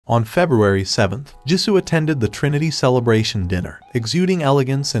On February 7th, Jisoo attended the Trinity Celebration dinner, exuding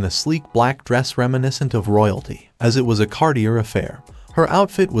elegance in a sleek black dress reminiscent of royalty, as it was a Cartier affair. Her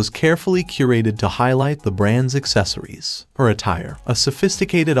outfit was carefully curated to highlight the brand's accessories. Her attire, a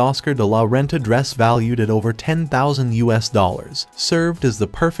sophisticated Oscar de la Renta dress valued at over $10,000, served as the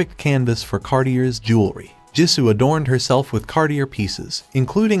perfect canvas for Cartier's jewelry. Jisoo adorned herself with Cartier pieces,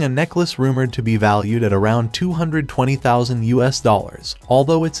 including a necklace rumored to be valued at around $220,000,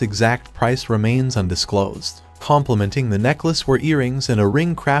 although its exact price remains undisclosed. Complementing the necklace were earrings and a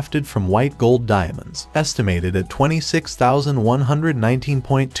ring crafted from white gold diamonds, estimated at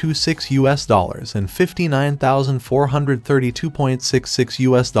 $26,119.26 and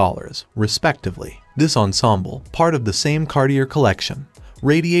 $59,432.66, respectively. This ensemble, part of the same Cartier collection,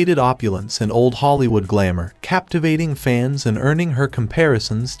 radiated opulence and old Hollywood glamour, captivating fans and earning her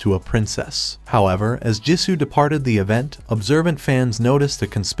comparisons to a princess. However, as Jisoo departed the event, observant fans noticed a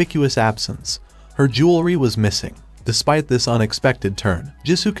conspicuous absence. Her jewelry was missing. Despite this unexpected turn,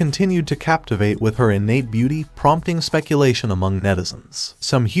 Jisoo continued to captivate with her innate beauty, prompting speculation among netizens.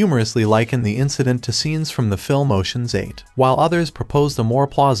 Some humorously likened the incident to scenes from the film Ocean's 8, while others proposed a more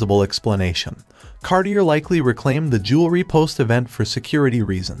plausible explanation. Cartier likely reclaimed the jewelry post-event for security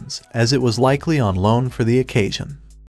reasons, as it was likely on loan for the occasion.